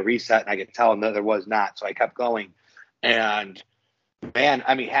going to be a reset, and I could tell them that there was not. So I kept going, and man,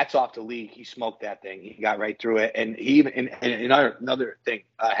 I mean, hats off to Lee. He smoked that thing. He got right through it, and he even and another thing,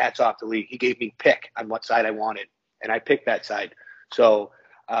 hats off to Lee. He gave me pick on what side I wanted, and I picked that side. So.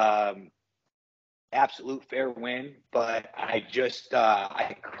 Absolute fair win, but I just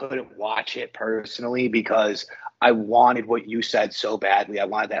I couldn't watch it personally because I wanted what you said so badly. I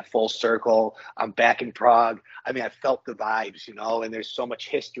wanted that full circle. I'm back in Prague. I mean, I felt the vibes, and there's so much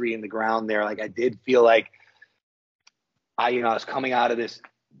history in the ground there. Like I did feel like I was coming out of this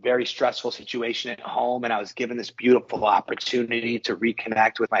very stressful situation at home, and I was given this beautiful opportunity to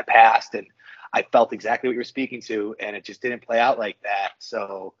reconnect with my past, and I felt exactly what you're speaking to, and it just didn't play out like that.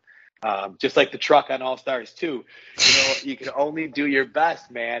 So. Just like the truck on All Stars 2, you can only do your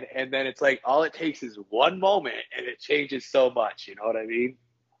best, man. And then it's like all it takes is one moment, and it changes so much. You know what I mean?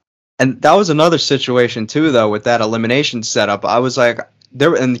 And that was another situation too, though, with that elimination setup. I was like,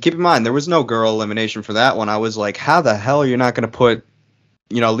 and keep in mind there was no girl elimination for that one. I was like, how the hell are you not going to put?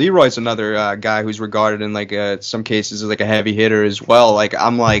 Leroy's another guy who's regarded in like some cases as like a heavy hitter as well. Like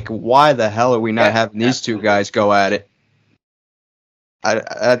I'm like, why the hell are we not having these two guys go at it?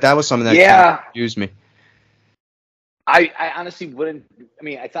 That was something that kind of confused me. I honestly wouldn't. I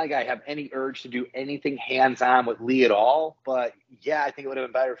mean, it's not like I have any urge to do anything hands-on with Lee at all. But yeah, I think it would have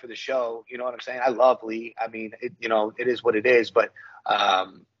been better for the show. You know what I'm saying? I love Lee. I mean, it is what it is. But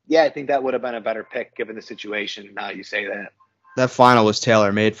yeah, I think that would have been a better pick given the situation. Now you say that. That final was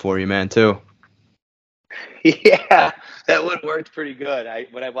tailor-made for you, man, too. Yeah, that would have worked pretty good.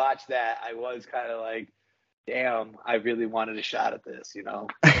 When I watched that, I was kind of like, damn, I really wanted a shot at this,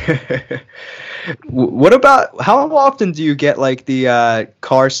 What about, how often do you get like the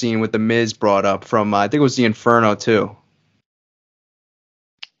car scene with the Miz brought up from, I think it was the Inferno too?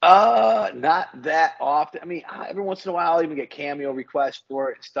 Not that often. I mean, every once in a while I'll even get cameo requests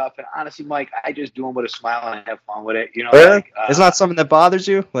for it and stuff. And honestly, Mike, I just do them with a smile and have fun with it. Really? Like, it's not something that bothers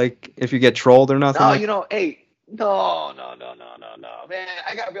you? Like if you get trolled or nothing? No, hey, No, man.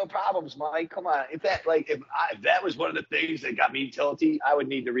 I got real problems, Mike. Come on. If that was one of the things that got me tilty, I would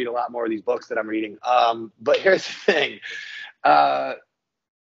need to read a lot more of these books that I'm reading. But here's the thing. I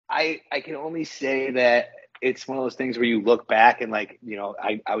can only say that it's one of those things where you look back and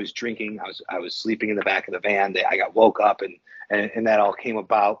I was drinking. I was sleeping in the back of the van. I got woke up and that all came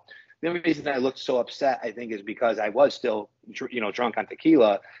about. The only reason I looked so upset, I think, is because I was still, drunk on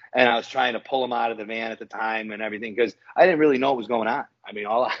tequila, and I was trying to pull him out of the van at the time and everything because I didn't really know what was going on. I mean,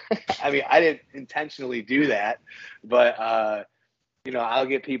 I didn't intentionally do that, but I'll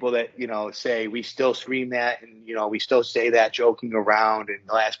get people that say we still scream that and we still say that joking around, and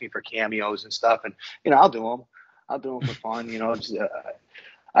they'll ask me for cameos and stuff, and I'll do them. I'll do them for fun.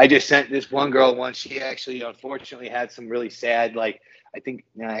 I just sent this one girl once. She actually, unfortunately, had some really sad, I think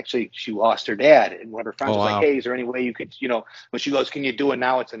actually she lost her dad, and one of her friends was like, hey, is there any way you could, when she goes, can you do it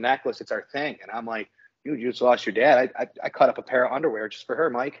now? It's a necklace. It's our thing. And I'm like, you just lost your dad. I cut up a pair of underwear just for her,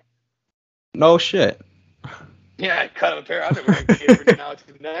 Mike. No shit. Yeah, I cut up a pair of underwear and gave her, now it's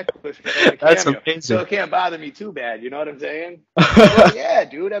a necklace. That's amazing. So it can't bother me too bad. You know what I'm saying? Well, yeah,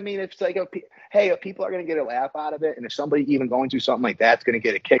 dude. I mean, it's like, if people are going to get a laugh out of it, and if somebody even going through something like that's going to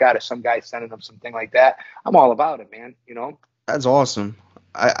get a kick out of some guy sending them something like that, I'm all about it, man. That's awesome.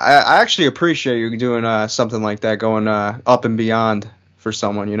 I actually appreciate you doing something like that, going up and beyond for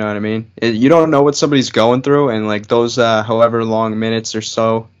someone. You know what I mean? You don't know what somebody's going through, and like those however long minutes or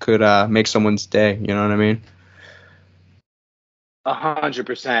so could make someone's day. You know what I mean?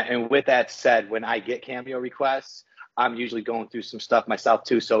 100%. And with that said, when I get cameo requests, I'm usually going through some stuff myself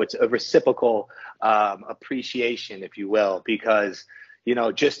too. So it's a reciprocal appreciation, if you will, because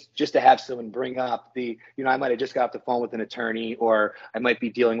just to have someone bring up I might have just got off the phone with an attorney, or I might be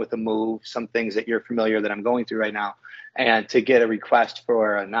dealing with a move, some things that you're familiar that I'm going through right now, and to get a request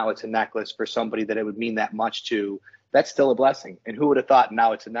for Now It's a Necklace for somebody that it would mean that much to. That's still a blessing. And who would have thought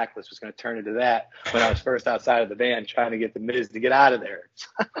Now It's a Necklace was going to turn into that when I was first outside of the band trying to get the Miz to get out of there.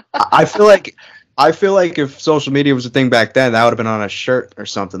 I feel like if social media was a thing back then, that would have been on a shirt or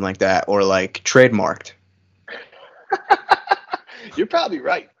something like that, or like trademarked. You're probably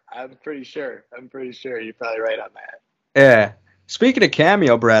right. I'm pretty sure you're probably right on that. Yeah. Speaking of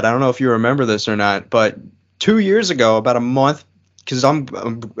Cameo, Brad, I don't know if you remember this or not, but 2 years ago, about a month, because I'm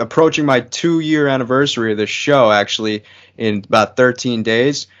approaching my 2-year anniversary of this show, actually, in about 13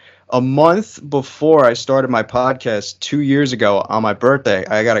 days. A month before I started my podcast 2 years ago on my birthday,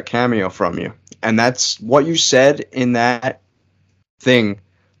 I got a cameo from you. And that's what you said in that thing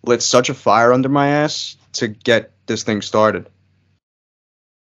lit such a fire under my ass to get this thing started.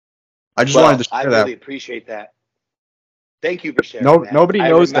 I just wanted to share that. I really appreciate that. Thank you for sharing that. Nobody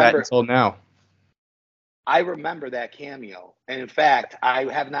knows that until now. I remember that cameo. And in fact, I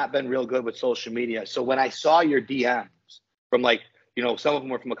have not been real good with social media. So when I saw your DMs from some of them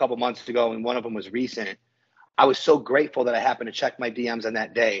were from a couple months ago and one of them was recent, I was so grateful that I happened to check my DMs on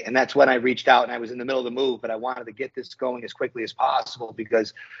that day. And that's when I reached out, and I was in the middle of the move, but I wanted to get this going as quickly as possible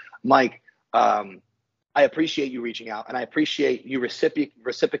because, Mike, I appreciate you reaching out, and I appreciate you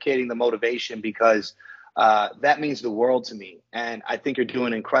reciprocating the motivation because that means the world to me. And I think you're doing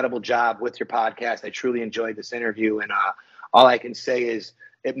an incredible job with your podcast. I truly enjoyed this interview, and all I can say is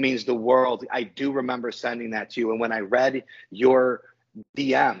it means the world. I do remember sending that to you, and when I read your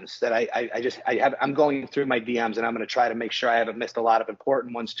DMs that I'm going through my DMs, and I'm going to try to make sure I haven't missed a lot of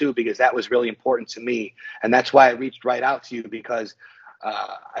important ones too, because that was really important to me. And that's why I reached right out to you, because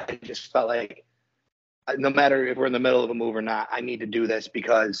I just felt like no matter if we're in the middle of a move or not, I need to do this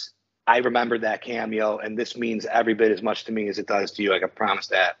because I remembered that cameo, and this means every bit as much to me as it does to you. I can promise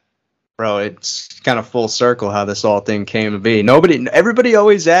that. Bro, it's kind of full circle how this all thing came to be. Everybody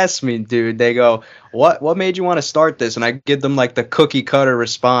always asks me, dude, they go, what made you want to start this? And I give them like the cookie cutter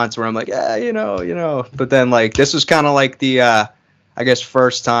response where I'm like, but then like, this was kind of like the, I guess,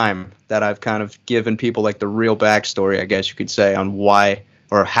 first time that I've kind of given people like the real backstory, I guess you could say, on why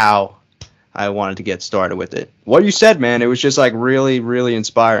or how I wanted to get started with it. What you said, man, it was just like really, really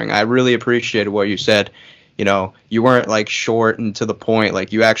inspiring. I really appreciated what you said. You weren't like short and to the point.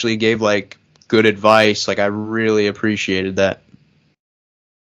 Like you actually gave like good advice. Like I really appreciated that.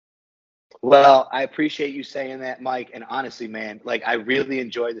 Well, I appreciate you saying that, Mike. And honestly, man, like I really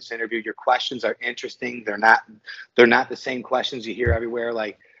enjoyed this interview. Your questions are interesting. They're not the same questions you hear everywhere.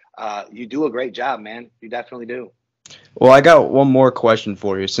 Like you do a great job, man. You definitely do. Well, I got one more question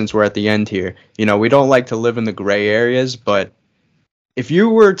for you since we're at the end here. We don't like to live in the gray areas, but if you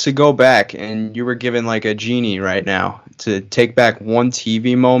were to go back and you were given like a genie right now to take back one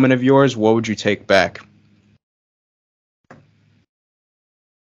TV moment of yours, what would you take back?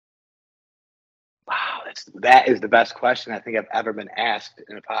 Wow, that is the best question I think I've ever been asked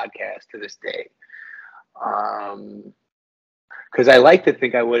in a podcast to this day. Because I like to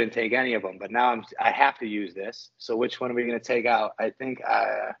think I wouldn't take any of them, but now I have to use this. So which one are we going to take out? I think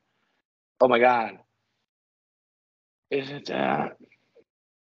oh my God. Is it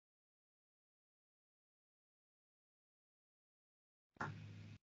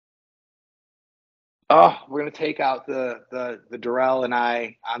Oh, we're gonna take out the Darrell and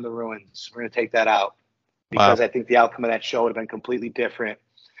I on the Ruins. We're gonna take that out because Wow. I think the outcome of that show would have been completely different.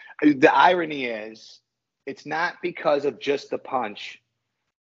 The irony is, it's not because of just the punch.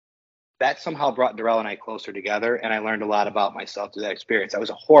 That somehow brought Darrell and I closer together, and I learned a lot about myself through that experience. That was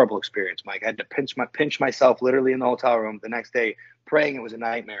a horrible experience, Mike. I had to pinch myself literally in the hotel room the next day, praying it was a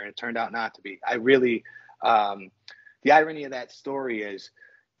nightmare, and it turned out not to be. I really, the irony of that story is,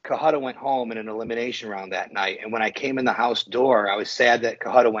 Cohutta went home in an elimination round that night. And when I came in the house door, I was sad that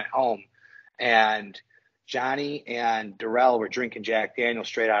Cohutta went home. And Johnny and Darrell were drinking Jack Daniel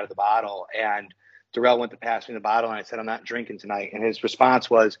straight out of the bottle. And Darrell went to pass me the bottle, and I said, I'm not drinking tonight. And his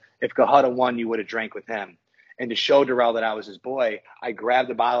response was, if Cohutta won, you would have drank with him. And to show Darrell that I was his boy, I grabbed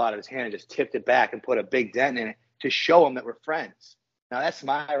the bottle out of his hand and just tipped it back and put a big dent in it to show him that we're friends. Now, that's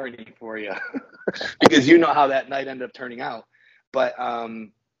my irony for you, because you know how that night ended up turning out. But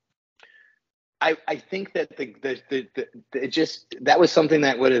I think that it just, that was something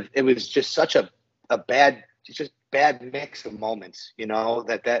that would have, it was just such a bad, just bad mix of moments,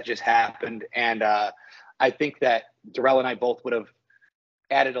 that just happened. And I think that Darrell and I both would have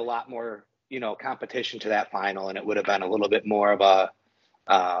added a lot more, competition to that final, and it would have been a little bit more of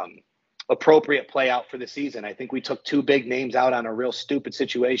a appropriate play out for the season. I think we took two big names out on a real stupid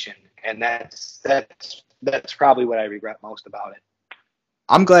situation, and that's probably what I regret most about it.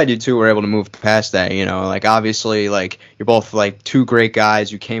 I'm glad you two were able to move past that, like obviously like you're both like two great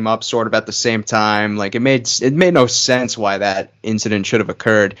guys. You came up sort of at the same time. Like it made no sense why that incident should have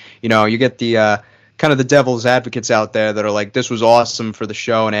occurred. You get the kind of the devil's advocates out there that are like, this was awesome for the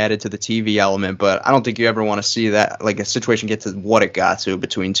show and added to the TV element, but I don't think you ever want to see that, like a situation get to what it got to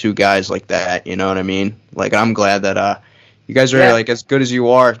between two guys like that. You know what I mean? Like I'm glad that you guys are like as good as you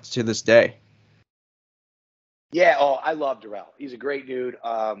are to this day. Yeah, I love Darrell. He's a great dude.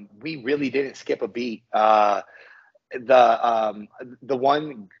 We really didn't skip a beat. The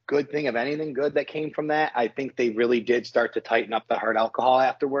one good thing of anything good that came from that, I think they really did start to tighten up the hard alcohol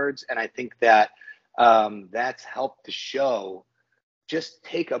afterwards, and I think that that's helped the show just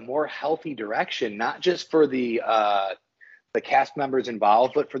take a more healthy direction, not just for the cast members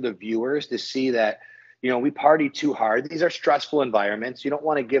involved, but for the viewers to see that we party too hard. These are stressful environments. You don't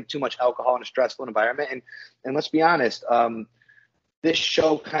want to give too much alcohol in a stressful environment. And let's be honest, this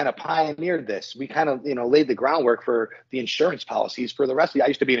show kind of pioneered this. We kind of, laid the groundwork for the insurance policies for the rest of the. I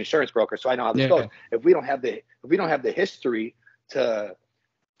used to be an insurance broker, so I know how this goes. If we don't have the history for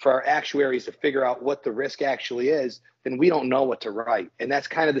our actuaries to figure out what the risk actually is, then we don't know what to write. And that's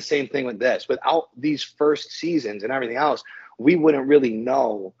kind of the same thing with this. Without these first seasons and everything else, we wouldn't really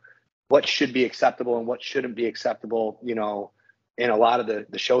know what should be acceptable and what shouldn't be acceptable, in a lot of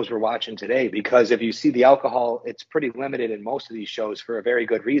the shows we're watching today. Because if you see the alcohol, it's pretty limited in most of these shows for a very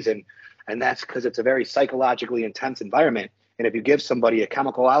good reason. And that's because it's a very psychologically intense environment. And if you give somebody a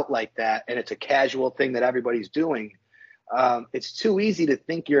chemical out like that, and it's a casual thing that everybody's doing, it's too easy to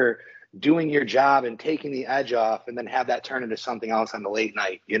think you're doing your job and taking the edge off and then have that turn into something else on the late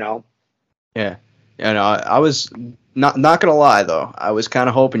night, Yeah. I was not gonna lie though. I was kind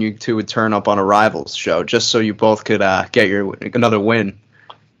of hoping you two would turn up on a Rivals show just so you both could get another win.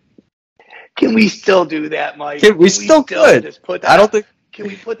 Can we still do that, Mike? We still could. Just put that, I don't think. Can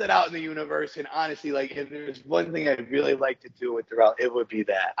we put that out in the universe? And honestly, like, if there's one thing I'd really like to do with Darrell, it would be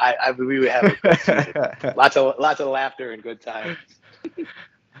that. We would have a good season. lots of laughter and good times.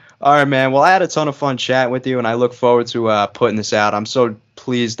 All right, man. Well, I had a ton of fun chatting with you, and I look forward to putting this out. I'm so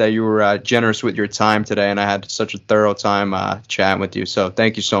pleased that you were generous with your time today, and I had such a thorough time chatting with you. So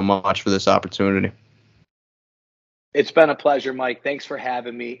thank you so much for this opportunity. It's been a pleasure, Mike. Thanks for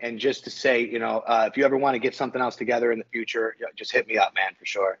having me. And just to say, if you ever want to get something else together in the future, just hit me up, man, for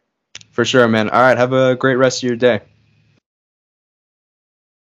sure. For sure, man. All right. Have a great rest of your day.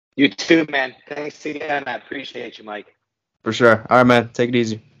 You too, man. Thanks again. I appreciate you, Mike. For sure. All right, man. Take it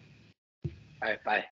easy. All right, bye.